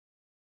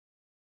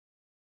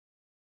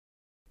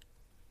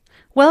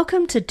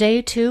Welcome to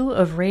Day 2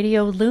 of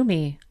Radio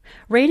Lumi.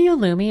 Radio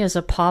Lumi is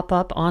a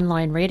pop-up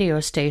online radio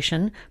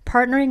station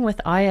partnering with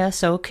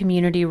ISO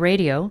Community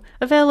Radio,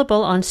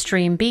 available on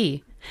Stream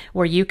B,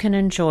 where you can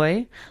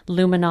enjoy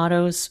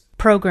Luminato's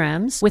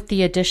programs with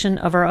the addition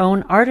of our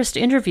own artist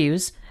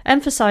interviews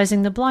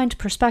emphasizing the blind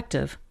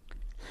perspective.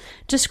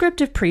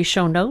 Descriptive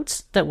pre-show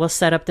notes that will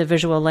set up the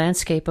visual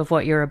landscape of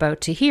what you're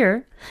about to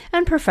hear,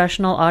 and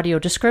professional audio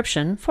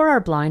description for our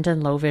blind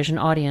and low vision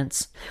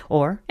audience,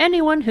 or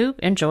anyone who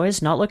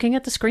enjoys not looking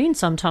at the screen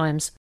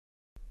sometimes.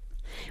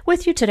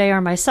 With you today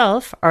are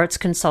myself, arts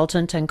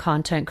consultant and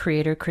content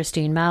creator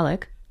Christine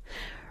Malec,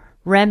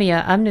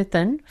 Ramya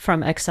Amuthan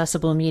from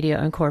Accessible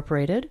Media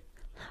Incorporated,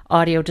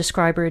 audio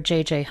describer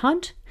JJ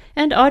Hunt,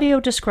 and audio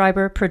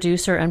describer,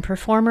 producer, and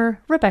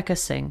performer Rebecca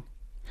Singh.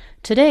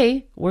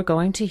 Today, we're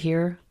going to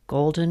hear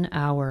Golden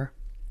Hour.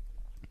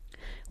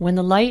 When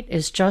the light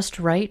is just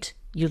right,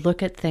 you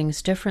look at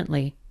things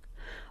differently.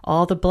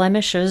 All the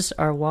blemishes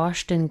are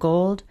washed in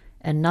gold,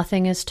 and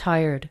nothing is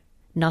tired,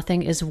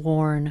 nothing is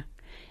worn.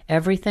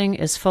 Everything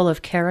is full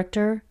of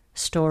character,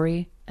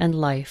 story, and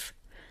life.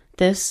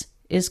 This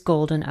is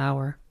Golden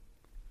Hour.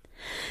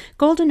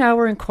 Golden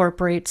Hour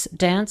incorporates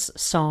dance,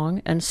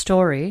 song, and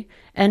story,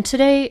 and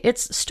today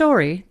it's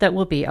story that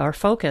will be our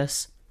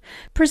focus.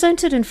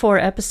 Presented in 4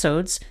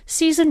 episodes,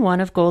 Season 1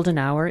 of Golden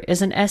Hour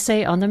is an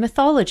essay on the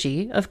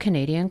mythology of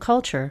Canadian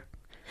culture.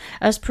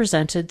 As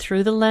presented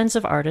through the lens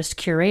of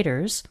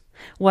artist-curators,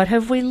 what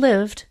have we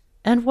lived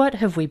and what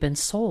have we been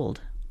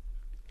sold?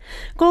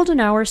 Golden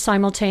Hour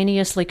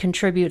simultaneously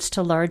contributes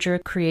to larger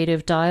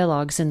creative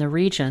dialogues in the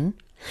region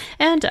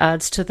and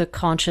adds to the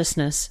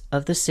consciousness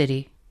of the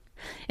city.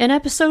 In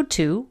Episode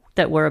 2,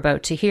 that we're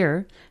about to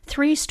hear,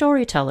 3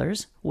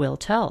 storytellers will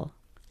tell.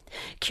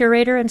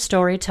 Curator and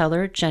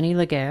storyteller Jenny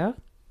Laguerre,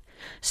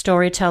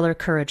 storyteller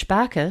Courage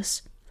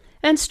Bacchus,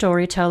 and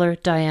storyteller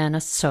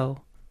Diana So.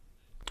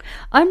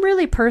 I'm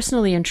really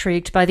personally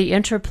intrigued by the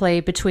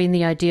interplay between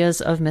the ideas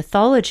of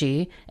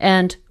mythology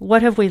and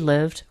what have we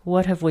lived,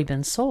 what have we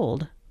been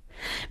sold.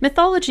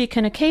 Mythology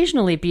can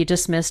occasionally be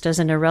dismissed as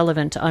an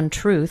irrelevant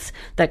untruth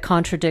that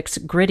contradicts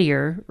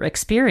grittier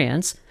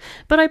experience,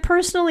 but I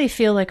personally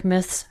feel like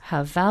myths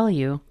have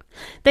value.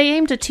 They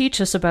aim to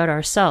teach us about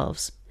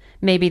ourselves.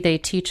 Maybe they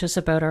teach us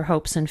about our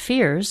hopes and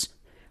fears,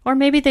 or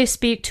maybe they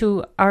speak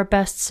to our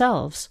best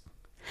selves.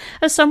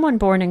 As someone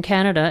born in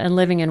Canada and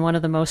living in one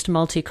of the most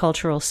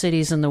multicultural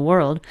cities in the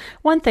world,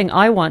 one thing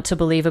I want to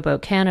believe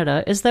about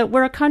Canada is that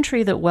we're a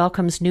country that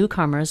welcomes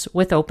newcomers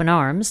with open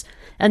arms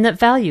and that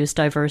values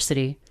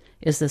diversity.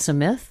 Is this a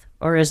myth,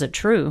 or is it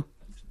true?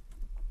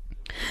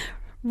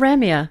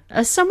 Ramya,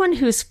 as someone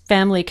whose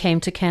family came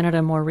to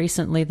Canada more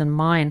recently than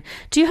mine,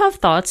 do you have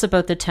thoughts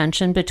about the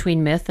tension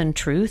between myth and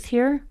truth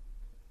here?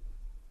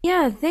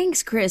 Yeah,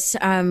 thanks, Chris,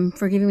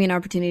 for giving me an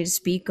opportunity to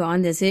speak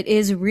on this. It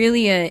is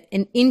really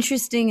an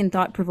interesting and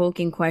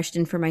thought-provoking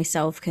question for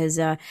myself because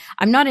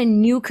I'm not a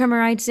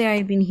newcomer. I'd say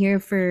I've been here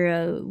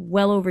for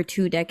well over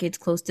 2 decades,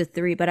 close to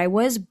 3, but I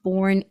was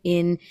born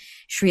in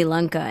Sri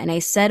Lanka and I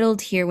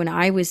settled here when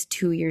I was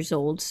 2 years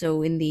old,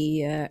 so in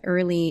the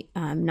early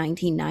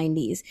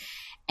 1990s.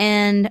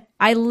 And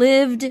I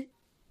lived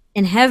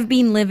and have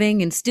been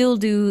living and still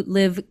do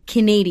live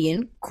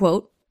Canadian,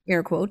 quote,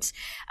 air quotes,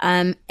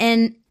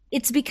 and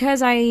it's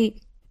because I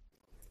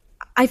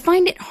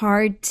find it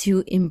hard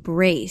to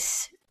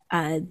embrace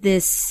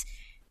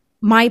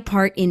my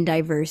part in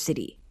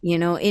diversity, you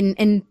know,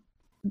 and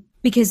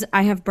because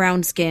I have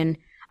brown skin,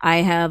 I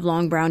have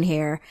long brown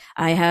hair,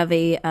 I have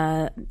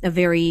a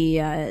very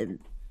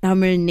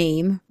Tamil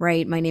name,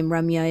 right? My name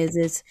Ramya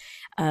is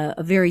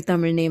a very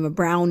Tamil name, a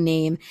brown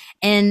name,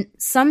 and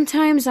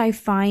sometimes I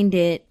find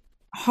it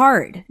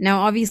hard.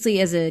 Now,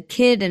 obviously, as a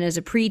kid and as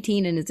a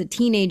preteen and as a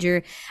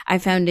teenager, I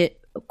found it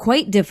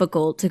quite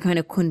difficult to kind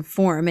of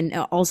conform, and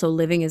also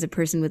living as a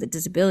person with a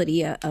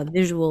disability, a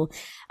visual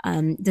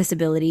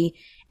disability,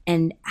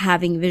 and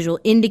having visual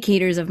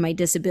indicators of my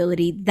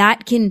disability,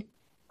 that can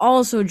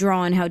also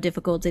draw on how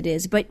difficult it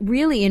is. But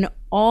really, in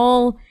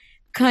all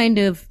kind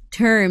of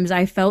terms,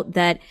 I felt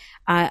that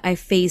I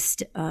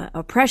faced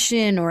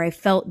oppression, or I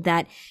felt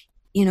that,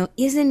 you know,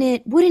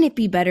 wouldn't it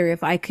be better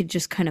if I could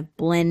just kind of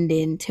blend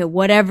into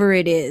whatever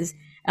it is,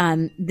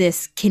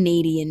 this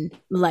Canadian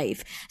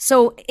life.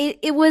 So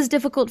it was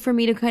difficult for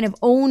me to kind of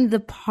own the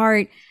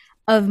part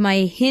of my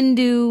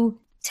Hindu,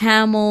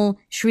 Tamil,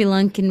 Sri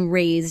Lankan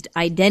raised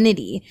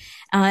identity.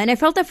 And I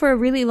felt that for a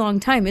really long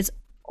time. It's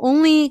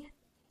only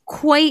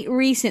quite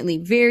recently,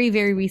 very,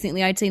 very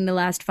recently, I'd say in the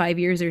last 5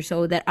 years or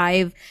so, that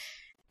I've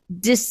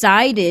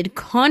decided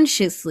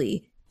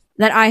consciously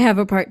that I have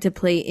a part to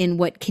play in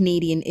what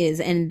Canadian is.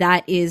 And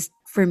that is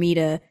for me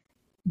to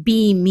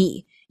be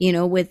me, you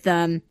know, with,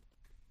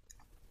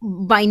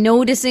 by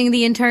noticing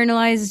the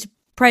internalized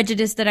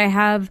prejudice that I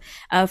have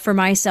for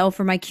myself,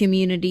 for my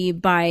community,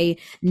 by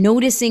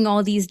noticing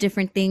all these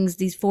different things,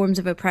 these forms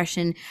of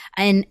oppression.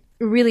 And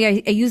really,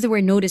 I use the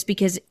word notice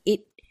because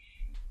it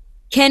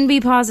can be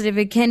positive,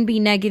 it can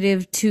be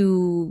negative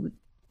to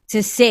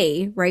to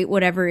say, right,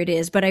 whatever it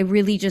is, but I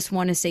really just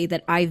want to say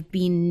that I've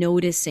been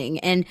noticing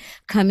and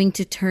coming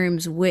to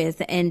terms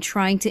with and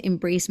trying to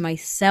embrace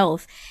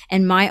myself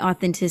and my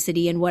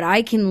authenticity and what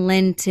I can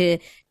lend to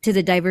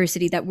the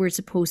diversity that we're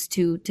supposed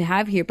to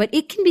have here. But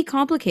it can be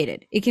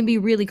complicated. It can be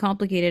really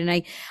complicated.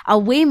 And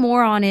I'll weigh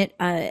more on it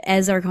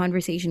as our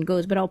conversation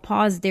goes, but I'll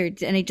pause there.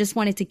 And I just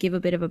wanted to give a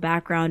bit of a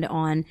background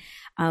on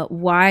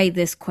why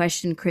this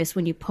question, Chris,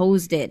 when you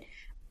posed it,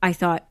 I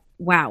thought,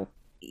 wow,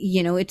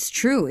 it's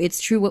true. It's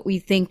true what we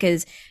think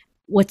is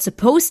what's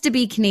supposed to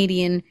be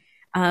Canadian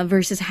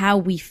versus how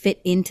we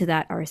fit into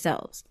that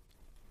ourselves.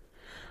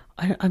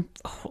 I'm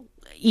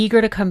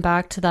eager to come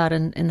back to that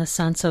in the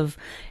sense of,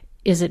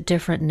 is it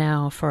different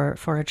now for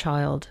a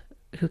child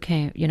who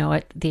came,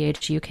 at the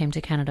age you came to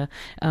Canada?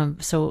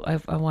 So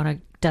I want to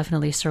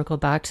definitely circle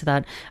back to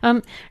that.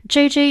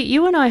 JJ,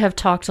 you and I have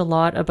talked a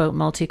lot about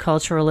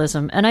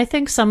multiculturalism, and I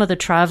think some of the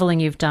traveling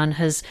you've done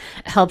has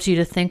helped you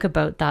to think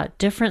about that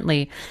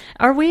differently.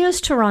 Are we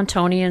as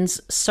Torontonians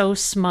so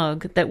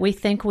smug that we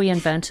think we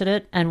invented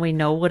it and we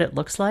know what it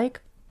looks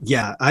like?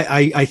 Yeah,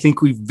 I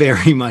think we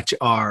very much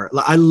are.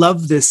 I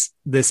love this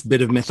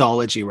bit of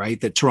mythology, right?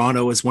 That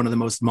Toronto is one of the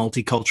most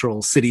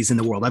multicultural cities in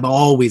the world. I've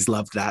always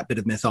loved that bit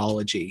of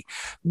mythology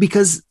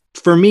because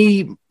for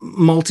me,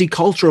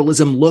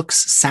 multiculturalism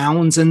looks,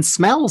 sounds, and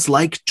smells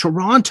like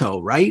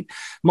Toronto, right?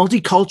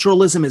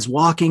 Multiculturalism is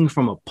walking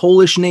from a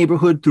Polish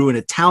neighborhood through an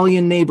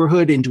Italian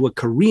neighborhood into a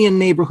Korean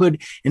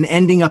neighborhood and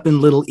ending up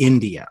in Little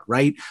India,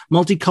 right?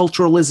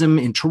 Multiculturalism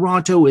in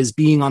Toronto is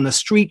being on the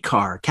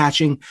streetcar,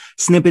 catching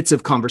snippets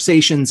of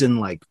conversations in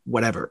like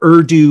whatever,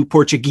 Urdu,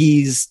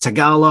 Portuguese,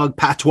 Tagalog,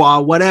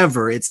 Patois,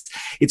 whatever. It's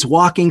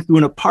walking through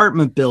an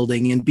apartment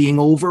building and being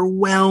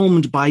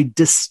overwhelmed by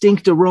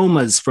distinct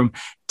aromas from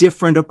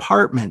different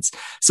apartments.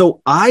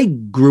 So I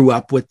grew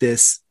up with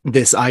this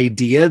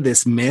idea,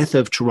 this myth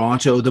of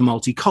Toronto, the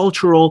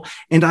multicultural,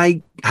 and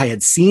I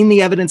had seen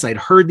the evidence, I'd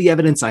heard the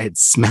evidence, I had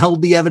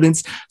smelled the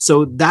evidence.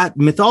 So that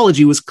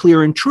mythology was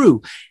clear and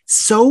true.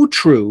 So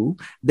true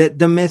that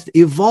the myth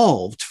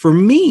evolved for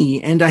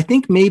me, and I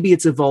think maybe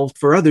it's evolved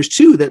for others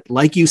too, that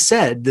like you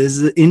said,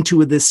 there's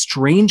into this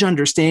strange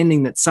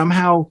understanding that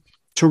somehow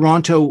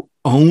Toronto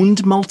owned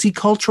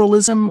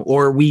multiculturalism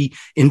or we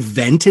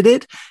invented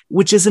it,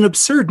 which is an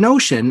absurd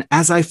notion,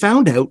 as I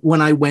found out when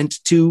I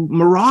went to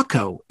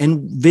Morocco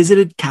and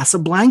visited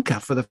Casablanca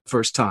for the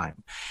first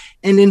time.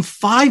 And in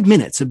 5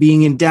 minutes of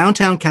being in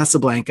downtown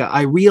Casablanca,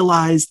 I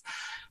realized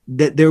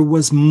that there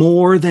was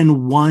more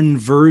than one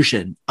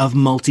version of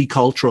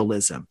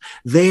multiculturalism.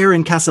 There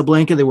in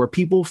Casablanca, there were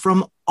people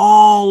from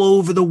all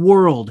over the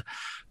world,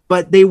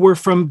 but they were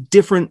from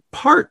different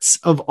parts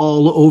of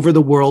all over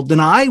the world than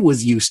I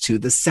was used to.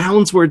 The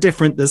sounds were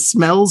different, the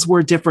smells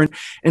were different.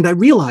 And I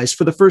realized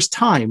for the first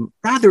time,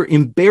 rather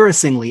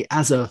embarrassingly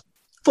as a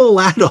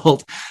full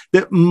adult,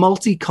 that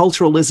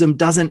multiculturalism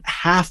doesn't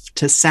have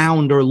to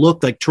sound or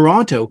look like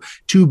Toronto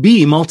to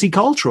be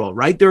multicultural,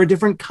 right? There are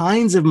different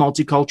kinds of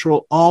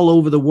multicultural all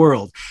over the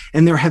world.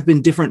 And there have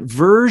been different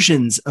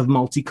versions of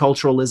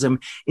multiculturalism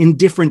in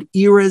different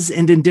eras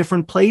and in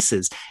different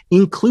places,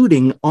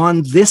 including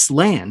on this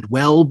land,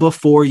 well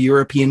before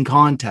European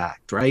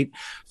contact, right?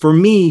 For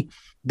me,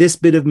 this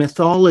bit of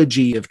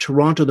mythology of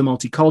Toronto, the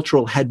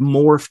multicultural, had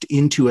morphed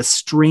into a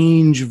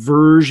strange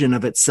version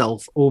of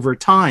itself over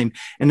time.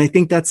 And I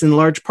think that's in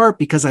large part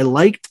because I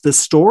liked the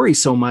story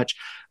so much,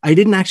 I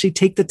didn't actually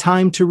take the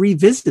time to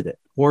revisit it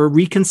or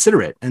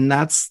reconsider it. And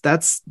that's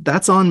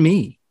on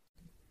me.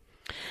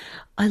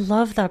 I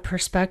love that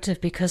perspective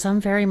because I'm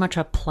very much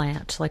a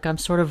plant. Like I'm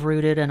sort of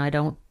rooted and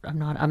I'm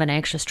an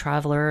anxious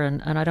traveler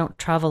and I don't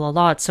travel a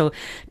lot. So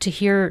to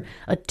hear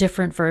a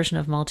different version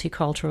of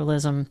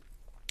multiculturalism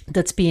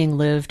that's being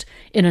lived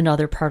in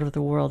another part of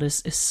the world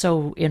is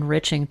so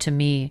enriching to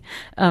me.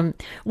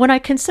 When I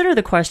consider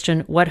the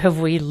question, what have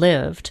we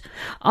lived?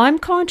 I'm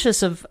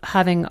conscious of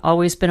having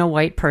always been a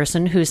white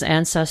person whose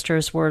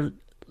ancestors were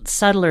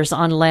settlers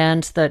on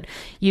land that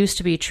used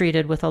to be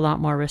treated with a lot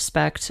more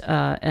respect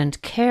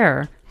and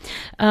care.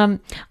 I'm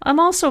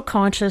also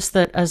conscious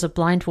that as a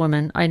blind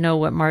woman, I know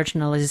what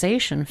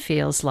marginalization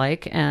feels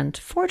like. And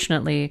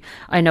fortunately,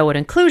 I know what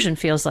inclusion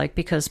feels like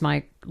because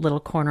my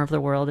little corner of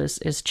the world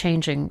is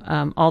changing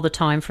all the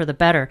time for the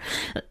better.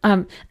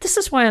 This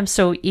is why I'm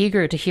so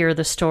eager to hear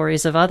the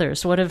stories of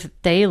others. What have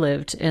they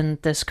lived in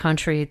this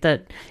country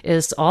that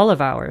is all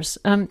of ours?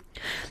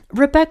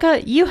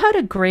 Rebecca, you had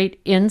a great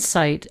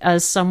insight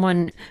as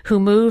someone who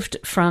moved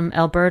from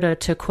Alberta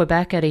to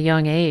Quebec at a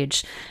young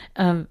age.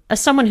 As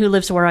someone who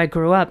lives where I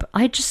grew up,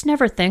 I just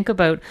never think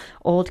about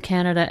old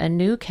Canada and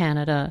new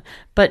Canada,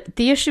 but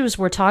the issues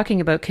we're talking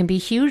about can be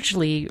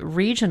hugely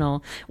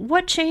regional.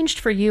 What changed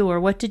for you, or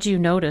what did you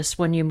notice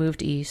when you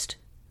moved east?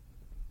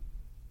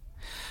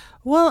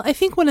 Well, I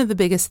think one of the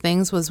biggest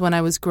things was when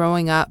I was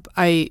growing up,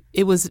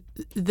 it was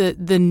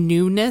the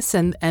newness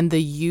and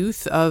the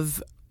youth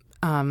of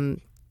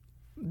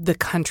the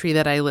country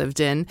that I lived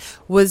in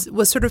was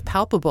sort of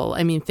palpable.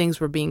 I mean, things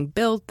were being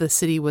built, the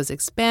city was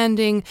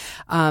expanding.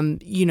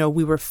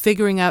 We were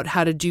figuring out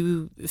how to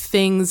do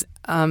things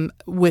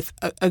with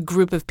a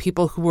group of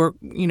people who were,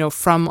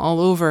 from all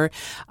over.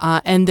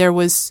 And there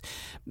was,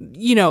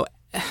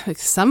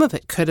 some of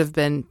it could have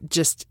been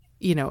just,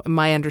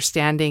 my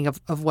understanding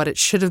of what it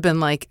should have been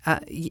like,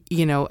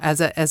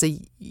 as a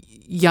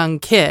young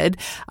kid,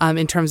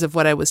 in terms of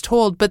what I was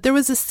told. But there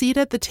was a seat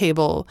at the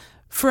table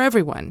for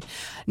everyone.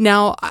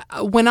 Now,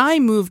 when I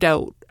moved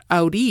out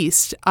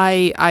east,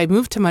 I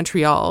moved to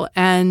Montreal,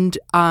 and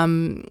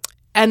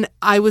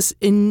I was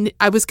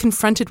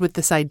confronted with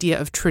this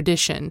idea of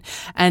tradition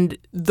and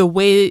the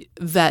way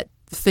that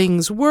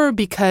things were,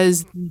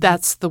 because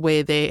that's the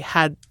way they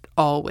had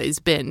always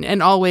been,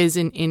 and always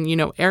in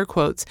air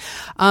quotes.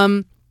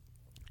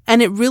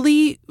 And it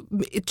really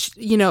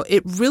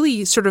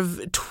sort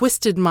of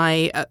twisted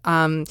my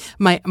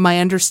my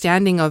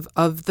understanding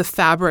of the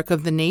fabric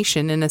of the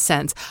nation, in a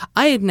sense.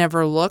 I had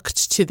never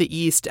looked to the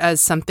East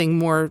as something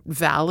more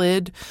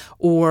valid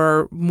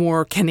or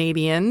more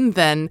Canadian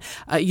than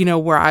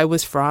where I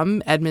was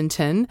from,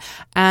 Edmonton,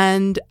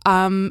 and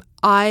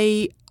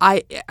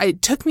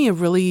it took me a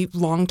really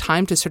long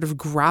time to sort of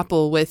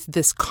grapple with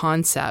this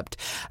concept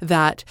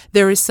that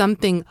there is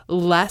something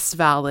less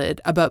valid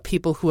about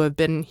people who have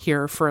been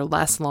here for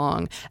less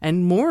long,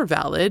 and more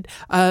valid,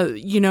 about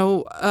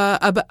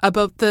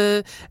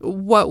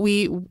what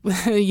we,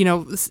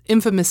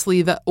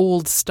 infamously the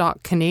old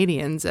stock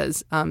Canadians,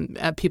 as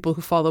people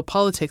who follow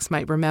politics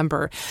might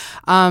remember,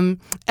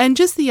 and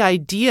just the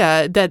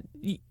idea that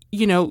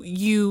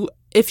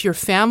if your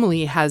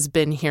family has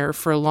been here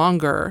for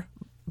longer,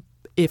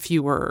 if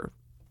you were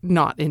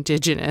not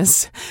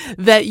Indigenous,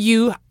 that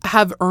you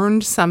have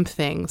earned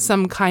something,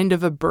 some kind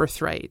of a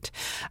birthright.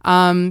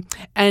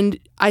 And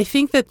I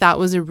think that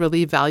was a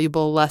really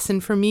valuable lesson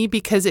for me,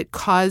 because it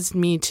caused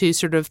me to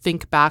sort of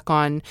think back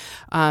on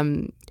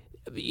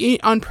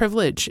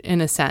privilege, in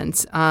a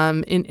sense,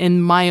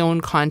 in my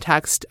own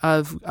context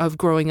of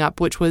growing up,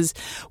 which was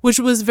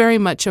very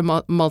much a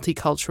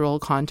multicultural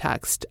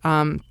context.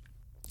 And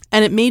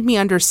it made me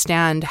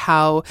understand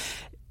how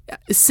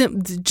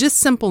just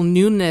simple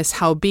newness,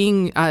 how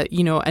being,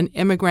 an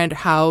immigrant,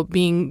 how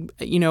being,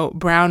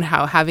 brown,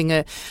 how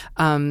having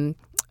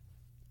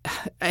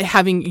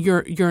having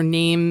your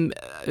name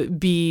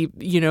be,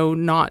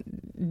 not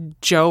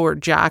Joe or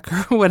Jack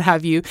or what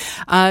have you,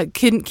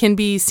 can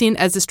be seen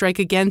as a strike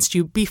against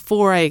you.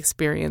 Before I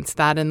experienced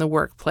that in the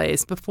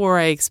workplace, before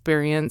I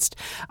experienced,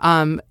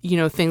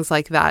 things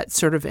like that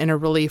sort of in a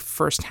really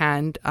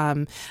firsthand,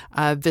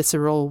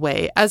 visceral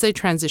way, as I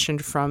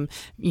transitioned from,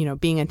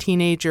 being a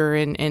teenager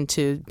and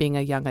into being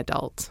a young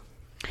adult.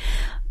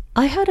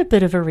 I had a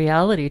bit of a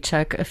reality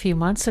check a few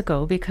months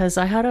ago, because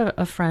I had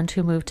a friend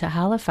who moved to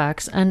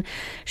Halifax, and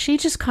she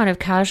just kind of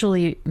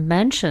casually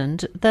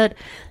mentioned that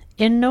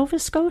in Nova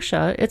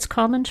Scotia, it's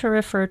common to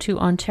refer to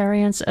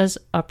Ontarians as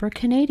Upper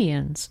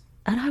Canadians.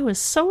 And I was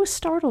so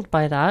startled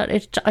by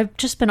that. I've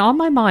just been on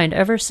my mind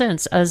ever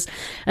since as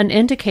an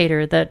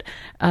indicator that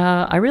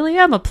I really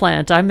am a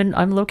plant.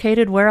 I'm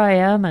located where I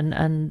am,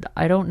 and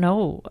I don't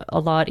know a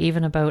lot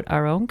even about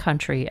our own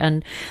country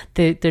and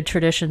the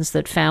traditions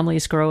that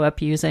families grow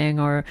up using,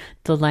 or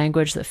the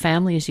language that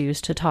families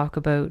use to talk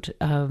about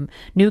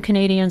new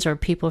Canadians or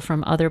people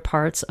from other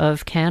parts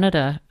of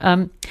Canada.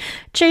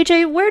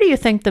 JJ, where do you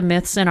think the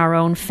myths in our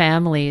own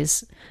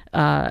families,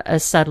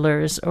 as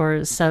settlers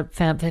or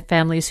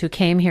families who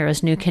came here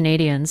as new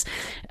Canadians,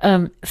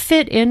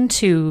 fit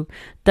into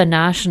the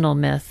national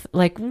myth?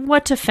 Like,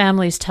 what do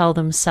families tell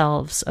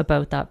themselves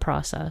about that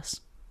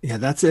process? Yeah,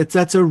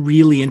 that's a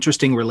really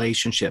interesting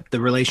relationship.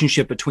 The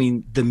relationship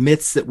between the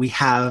myths that we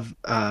have,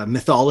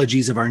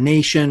 mythologies of our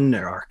nation,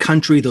 our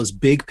country, those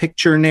big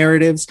picture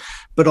narratives,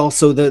 but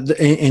also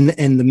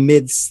the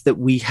myths that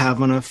we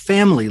have on a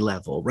family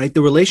level, right?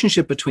 The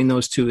relationship between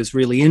those two is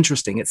really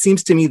interesting. It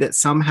seems to me that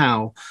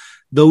somehow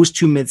those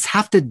two myths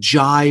have to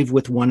jive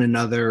with one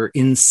another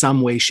in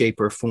some way,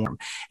 shape, or form.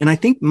 And I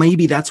think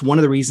maybe that's one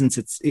of the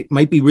reasons it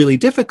might be really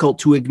difficult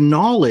to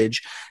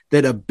acknowledge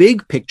that a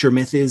big picture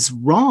myth is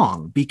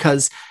wrong,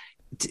 because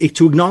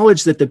to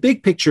acknowledge that the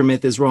big picture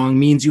myth is wrong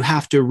means you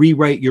have to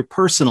rewrite your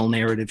personal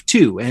narrative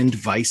too, and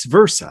vice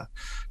versa.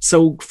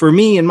 So for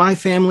me and my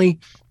family,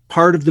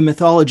 part of the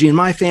mythology in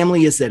my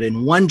family is that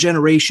in one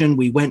generation,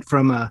 we went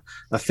from a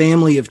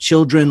family of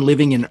children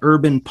living in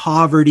urban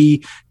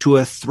poverty to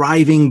a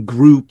thriving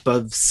group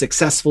of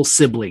successful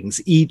siblings,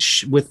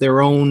 each with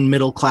their own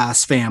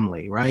middle-class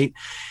family, right?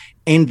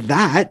 And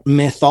that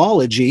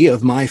mythology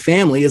of my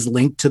family is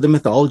linked to the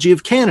mythology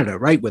of Canada,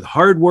 right? With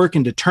hard work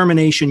and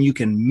determination, you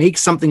can make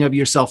something of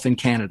yourself in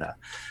Canada.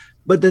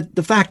 But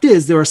the fact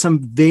is, there are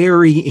some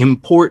very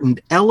important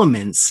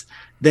elements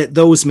that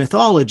those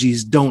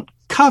mythologies don't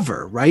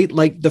cover, right?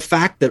 Like the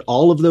fact that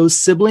all of those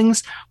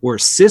siblings were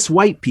cis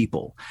white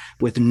people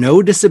with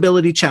no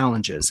disability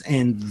challenges.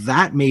 And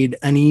that made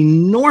an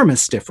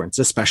enormous difference,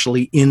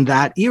 especially in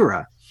that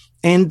era.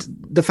 And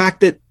the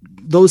fact that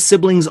those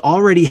siblings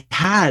already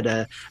had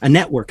a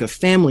network of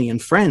family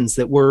and friends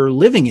that were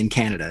living in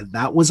Canada.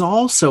 That was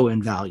also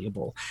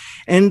invaluable.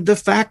 And the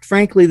fact,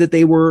 frankly, that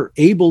they were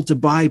able to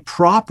buy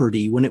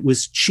property when it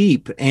was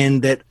cheap,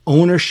 and that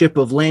ownership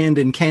of land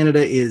in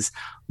Canada is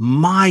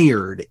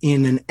mired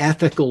in an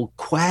ethical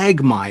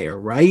quagmire,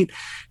 right?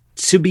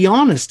 To be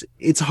honest,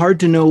 it's hard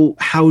to know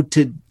how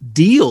to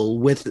deal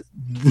with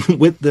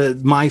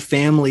my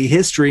family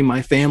history,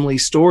 my family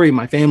story,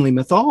 my family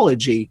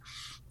mythology,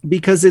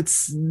 because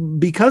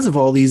of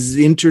all these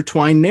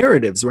intertwined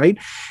narratives, right?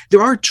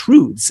 There are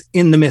truths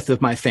in the myth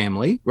of my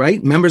family,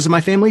 right? Members of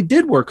my family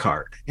did work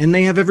hard, and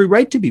they have every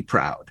right to be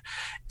proud.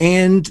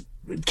 And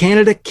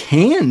Canada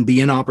can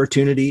be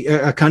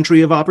a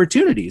country of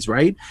opportunities,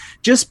 right?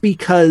 Just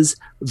because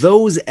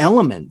those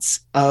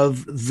elements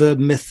of the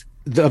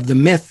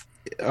myth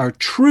are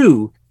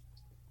true,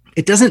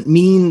 it doesn't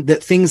mean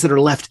that things that are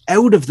left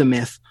out of the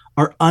myth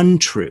are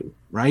untrue,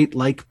 right?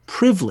 Like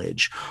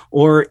privilege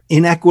or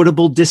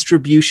inequitable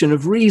distribution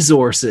of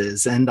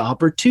resources and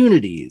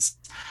opportunities.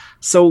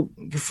 So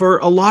for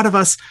a lot of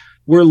us,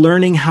 we're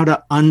learning how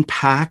to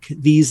unpack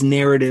these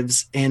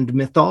narratives and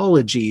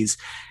mythologies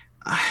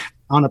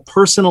on a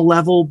personal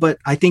level, but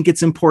I think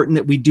it's important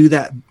that we do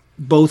that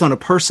both on a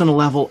personal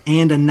level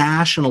and a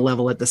national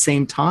level at the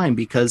same time,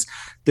 because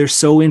they're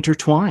so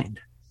intertwined.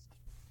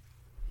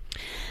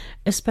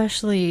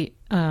 Especially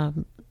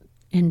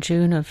in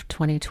June of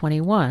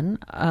 2021,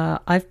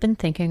 I've been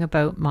thinking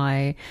about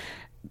my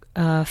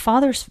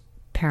father's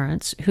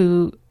parents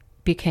who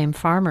became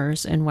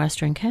farmers in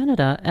Western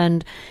Canada.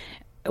 And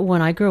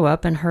when I grew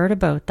up and heard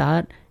about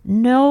that,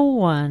 no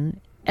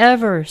one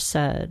ever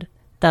said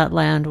that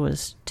land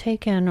was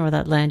taken or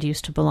that land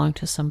used to belong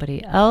to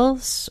somebody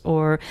else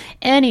or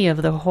any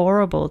of the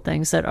horrible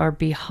things that are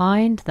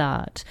behind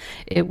that.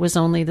 It was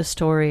only the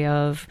story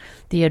of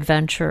the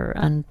adventure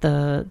and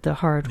the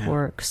hard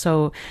work.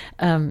 So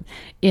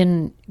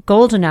in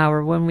Golden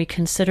Hour, when we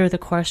consider the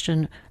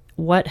question,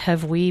 what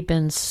have we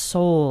been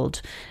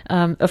sold?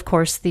 Of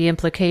course, the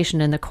implication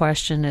in the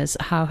question is,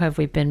 how have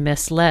we been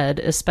misled?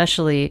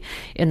 Especially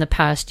in the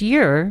past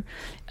year,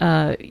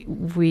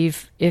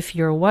 if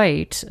you're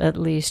white, at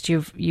least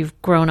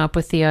you've grown up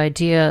with the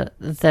idea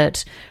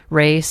that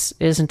race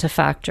isn't a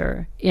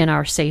factor in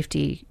our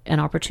safety and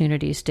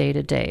opportunities day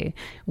to day.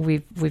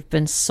 We've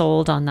been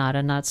sold on that,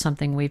 and that's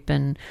something we've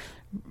been,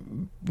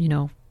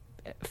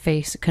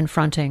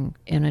 confronting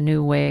in a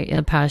new way in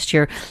the past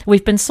year.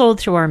 We've been sold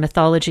through our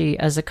mythology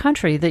as a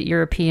country that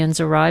Europeans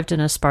arrived in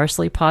a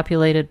sparsely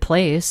populated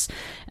place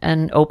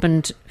and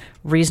opened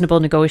reasonable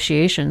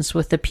negotiations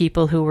with the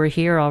people who were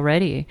here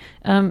already.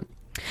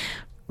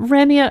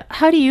 Ramya,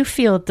 how do you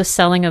feel the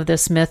selling of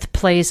this myth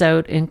plays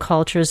out in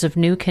cultures of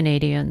new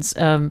Canadians,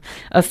 of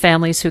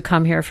families who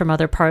come here from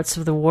other parts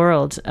of the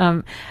world?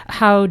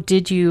 How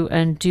did you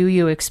and do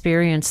you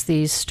experience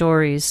these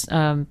stories,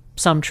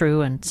 some true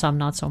and some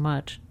not so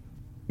much?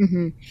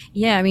 Mm-hmm.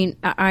 Yeah, I mean,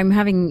 I'm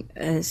having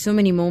so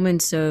many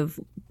moments of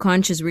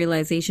conscious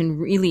realization,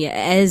 really,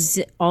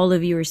 as all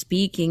of you are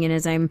speaking, and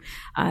as I'm,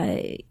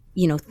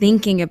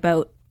 thinking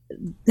about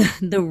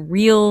the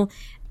real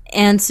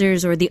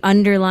answers or the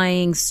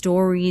underlying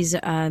stories,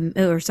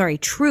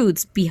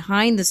 truths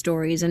behind the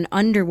stories and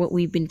under what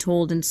we've been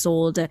told and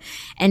sold.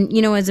 And,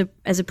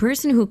 as a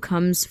person who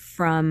comes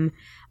from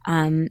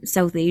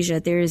South Asia,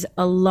 there's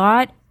a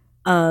lot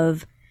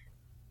of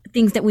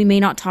things that we may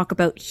not talk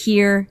about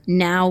here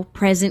now,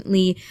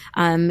 presently,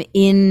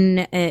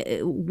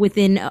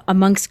 within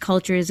amongst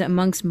cultures,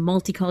 amongst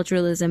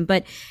multiculturalism.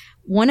 But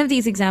one of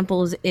these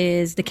examples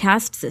is the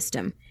caste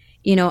system.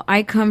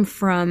 I come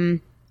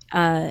from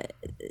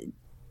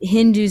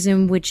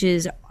Hinduism, which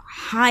is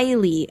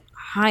highly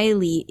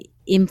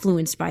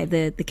influenced by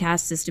the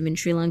caste system in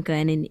Sri Lanka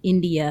and in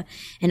India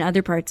and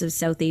other parts of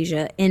South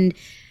Asia. And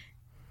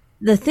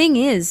the thing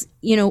is,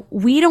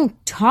 we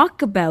don't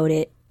talk about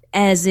it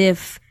as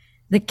if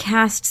the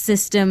caste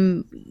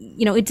system,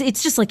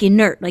 it's just like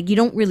inert. Like, you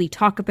don't really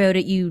talk about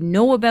it. You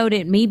know about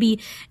it.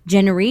 Maybe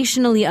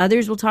generationally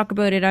others will talk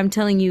about it. I'm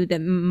telling you that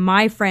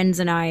my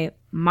friends and I,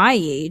 my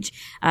age,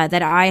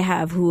 that I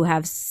have, who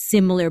have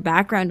similar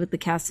background with the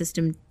caste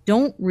system,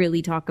 don't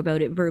really talk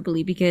about it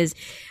verbally, because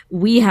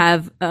we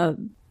have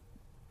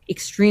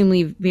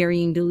extremely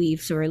varying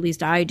beliefs, or at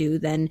least I do,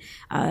 than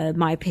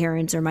my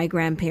parents or my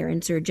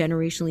grandparents or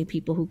generationally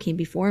people who came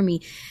before me.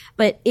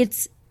 But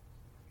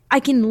I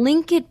can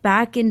link it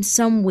back in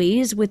some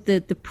ways with the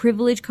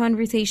privilege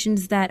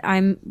conversations that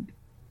I'm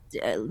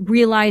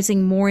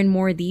realizing more and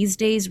more these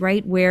days,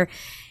 right? Where,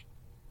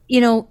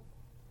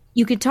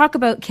 you could talk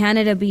about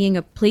Canada being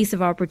a place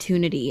of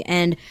opportunity,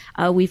 and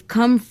we've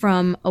come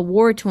from a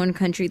war-torn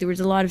country. There was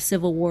a lot of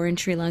civil war in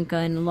Sri Lanka,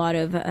 and a lot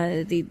of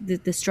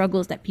the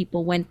struggles that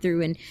people went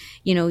through, and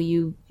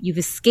you've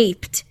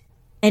escaped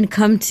and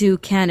come to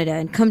Canada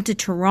and come to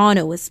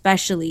Toronto,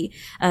 especially,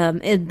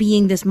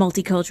 being this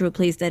multicultural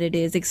place that it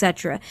is,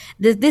 etc.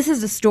 This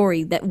is a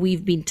story that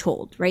we've been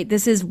told, right?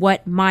 This is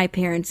what my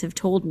parents have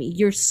told me.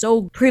 You're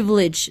so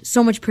privileged,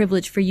 so much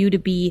privilege for you to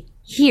be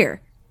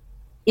here.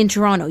 in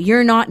Toronto.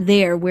 You're not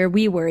there where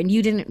we were, and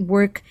you didn't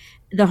work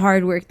the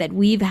hard work that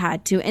we've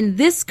had to. And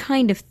this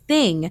kind of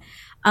thing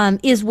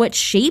is what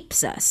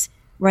shapes us,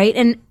 right?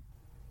 And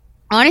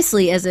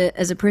honestly, as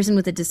a person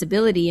with a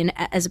disability and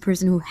as a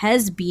person who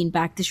has been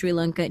back to Sri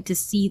Lanka to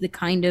see the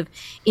kind of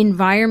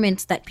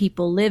environments that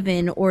people live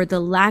in, or the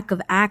lack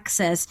of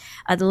access,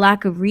 the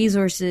lack of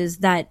resources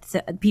that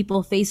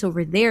people face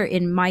over there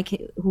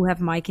who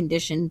have my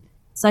condition,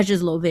 such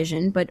as low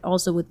vision, but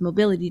also with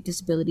mobility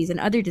disabilities and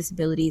other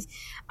disabilities,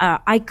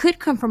 I could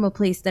come from a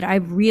place that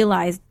I've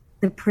realized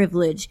the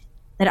privilege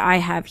that I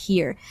have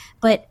here.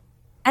 But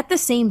at the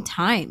same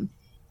time,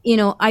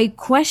 I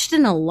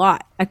question a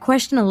lot. I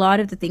question a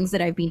lot of the things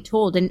that I've been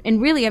told. And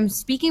really, I'm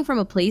speaking from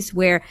a place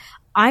where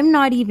I'm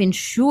not even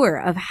sure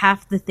of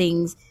half the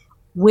things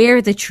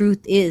where the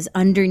truth is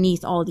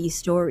underneath all these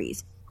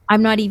stories.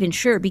 I'm not even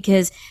sure,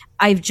 because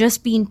I've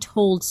just been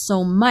told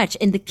so much.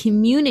 And the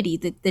community,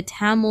 the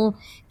Tamil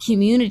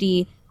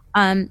community,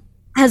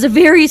 has a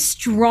very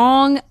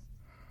strong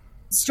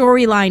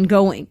storyline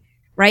going,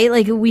 right?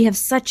 Like, we have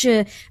such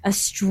a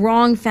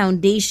strong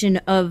foundation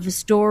of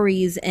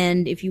stories,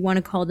 and if you want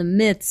to call them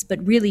myths,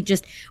 but really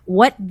just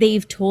what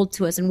they've told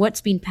to us and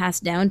what's been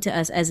passed down to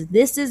us as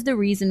this is the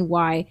reason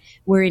why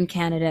we're in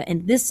Canada,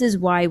 and this is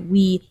why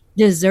we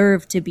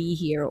deserve to be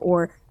here,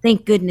 or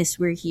thank goodness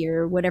we're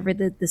here, or whatever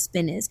the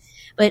spin is.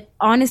 But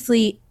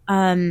honestly,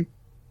 I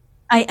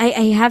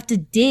have to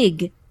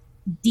dig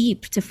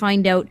deep to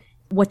find out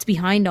what's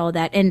behind all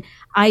that, and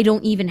I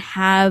don't even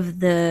have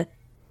the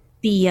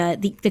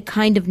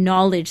kind of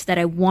knowledge that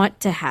I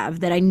want to have,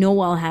 that I know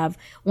I'll have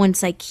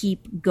once I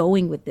keep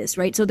going with this,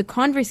 right? So the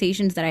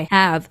conversations that I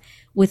have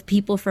with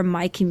people from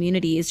my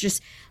community is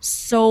just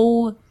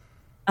so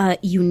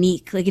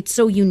unique. Like, it's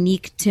so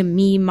unique to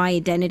me, my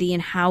identity,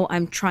 and how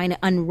I'm trying to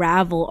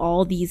unravel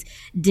all these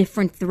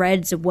different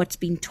threads of what's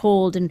being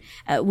told. And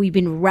we've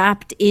been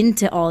wrapped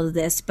into all of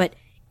this, but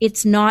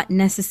it's not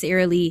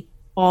necessarily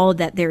all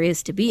that there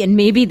is to be. And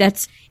maybe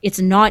it's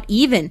not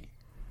even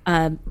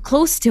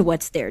close to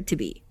what's there to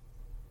be.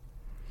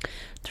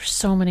 There's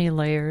so many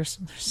layers.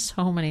 There's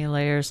so many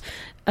layers.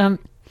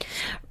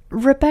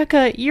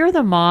 Rebecca, you're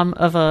the mom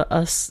of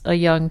a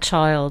young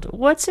child.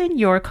 What's in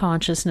your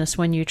consciousness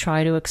when you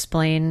try to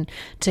explain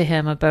to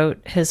him about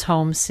his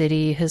home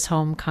city, his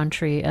home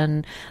country,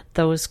 and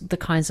the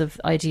kinds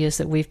of ideas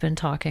that we've been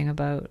talking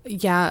about?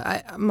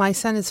 Yeah, my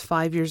son is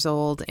 5 years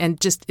old and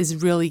just is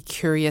really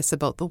curious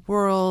about the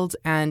world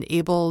and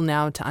able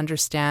now to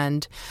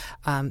understand,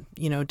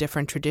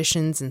 different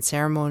traditions and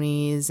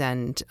ceremonies,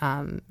 and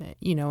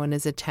and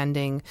is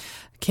attending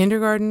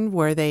kindergarten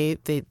where they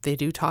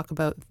do talk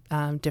about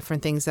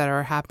different things that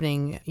are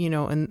happening,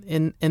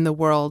 in the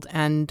world,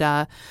 and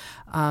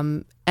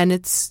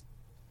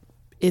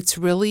it's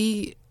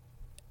really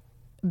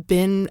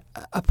been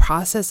a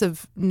process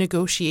of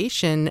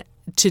negotiation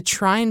to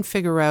try and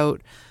figure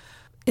out,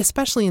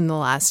 especially in the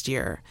last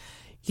year,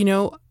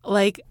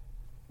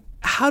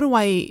 how do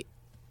I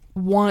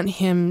want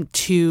him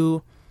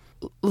to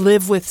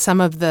live with some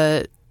of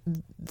the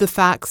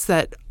facts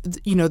that,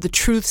 the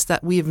truths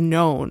that we've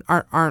known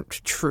aren't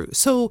true.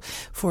 So,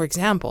 for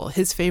example,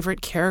 his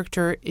favorite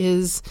character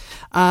is,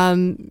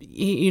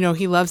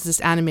 he loves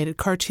this animated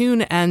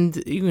cartoon,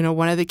 and,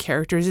 one of the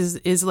characters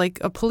is like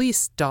a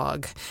police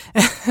dog.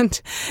 And,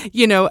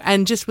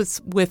 and just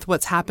with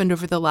what's happened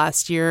over the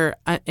last year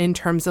in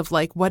terms of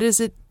like, what does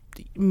it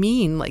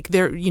mean? Like,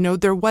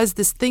 there was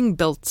this thing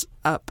built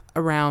up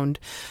around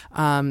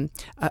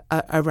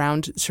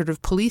sort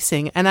of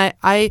policing, and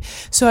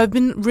so I've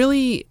been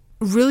really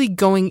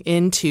going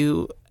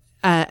into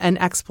an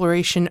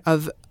exploration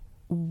of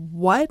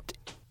what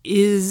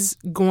is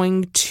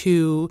going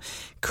to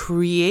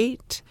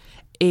create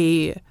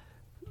a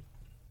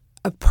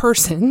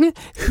person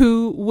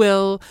who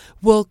will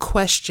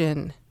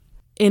question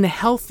in a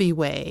healthy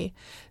way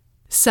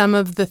some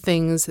of the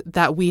things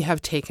that we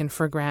have taken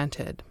for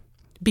granted.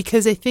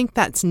 Because I think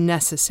that's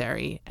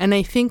necessary. And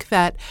I think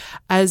that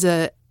as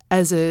a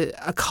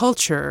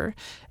culture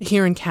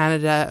here in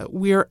Canada,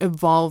 we're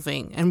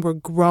evolving and we're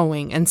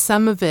growing. And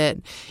some of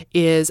it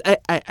is,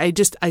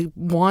 I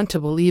want to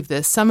believe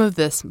this, some of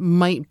this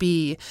might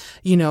be,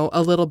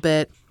 a little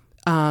bit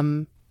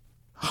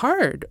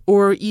hard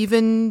or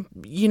even,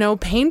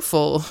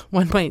 painful,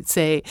 one might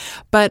say.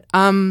 But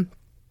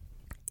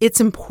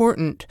it's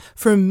important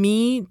for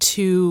me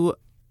to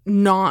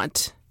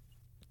not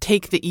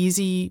take the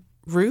easy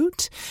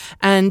route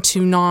and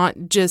to not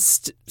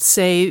just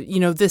say,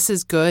 this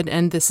is good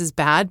and this is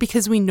bad,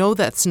 because we know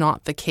that's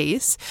not the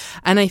case.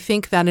 And I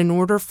think that in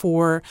order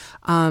for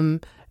I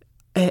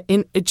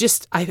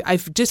just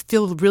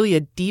feel really a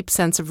deep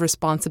sense of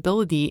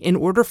responsibility in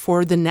order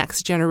for the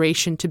next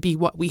generation to be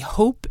what we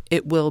hope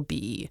it will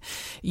be,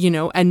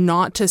 and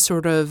not to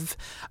sort of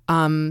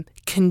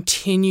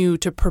continue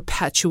to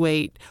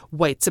perpetuate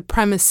white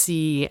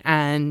supremacy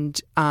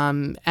and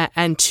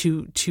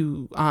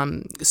to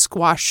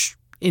squash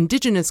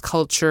Indigenous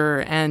culture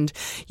and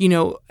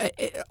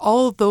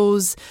all of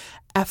those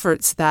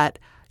efforts that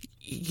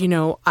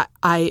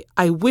I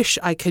wish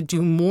I could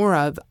do more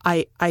of.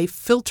 I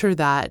filter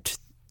that,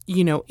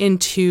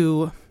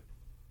 into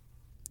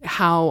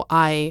how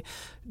I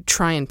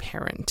try and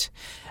parent.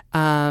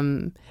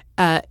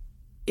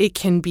 It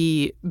can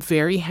be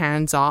very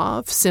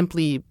hands-off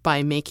simply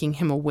by making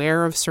him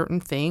aware of certain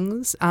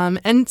things.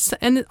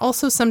 And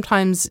also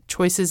sometimes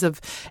choices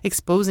of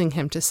exposing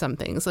him to some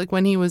things. Like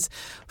when he was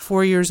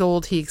 4 years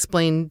old, he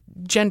explained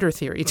gender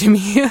theory to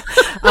me.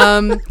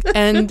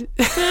 And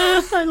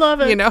I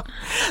love it.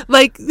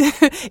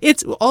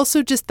 It's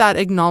also just that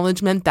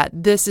acknowledgement that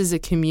this is a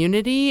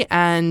community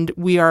and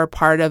we are a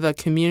part of a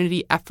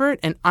community effort,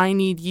 and I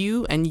need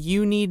you and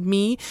you need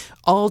me.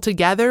 All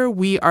together,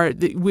 we are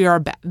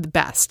the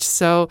best.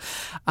 So,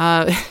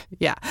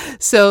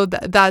 So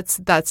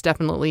that's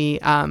definitely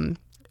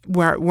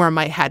where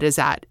my head is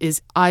at,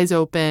 is eyes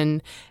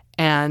open,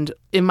 and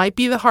it might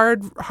be the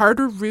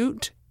harder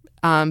route,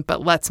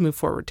 but let's move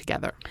forward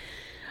together.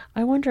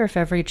 I wonder if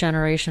every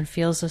generation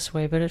feels this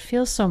way, but it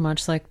feels so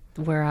much like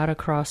we're at a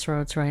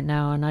crossroads right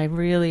now. And I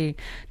really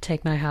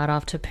take my hat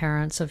off to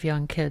parents of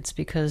young kids,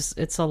 because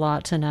it's a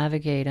lot to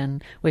navigate,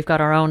 and we've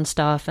got our own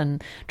stuff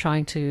and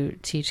trying to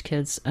teach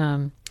kids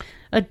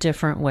a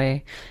different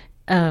way.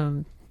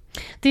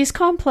 These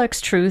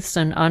complex truths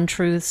and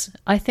untruths,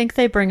 I think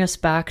they bring us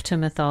back to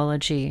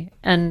mythology.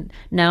 And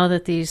now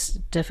that these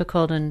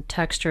difficult and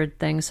textured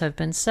things have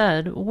been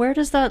said, where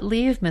does that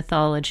leave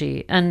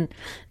mythology? And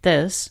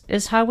this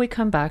is how we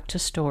come back to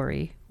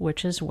story,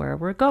 which is where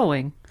we're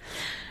going.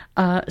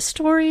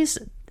 Stories,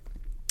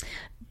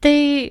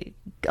 they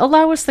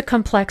allow us the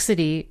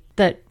complexity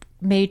that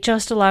may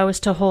just allow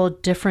us to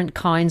hold different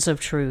kinds of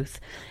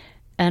truth.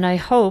 And I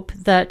hope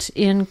that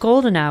in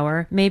Golden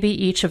Hour, maybe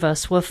each of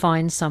us will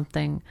find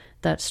something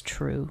that's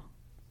true.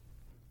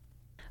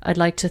 I'd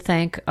like to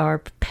thank our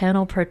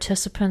panel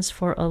participants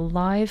for a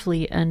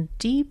lively and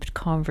deep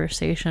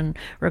conversation.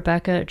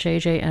 Rebecca,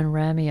 JJ, and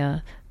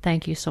Ramya,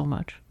 thank you so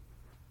much.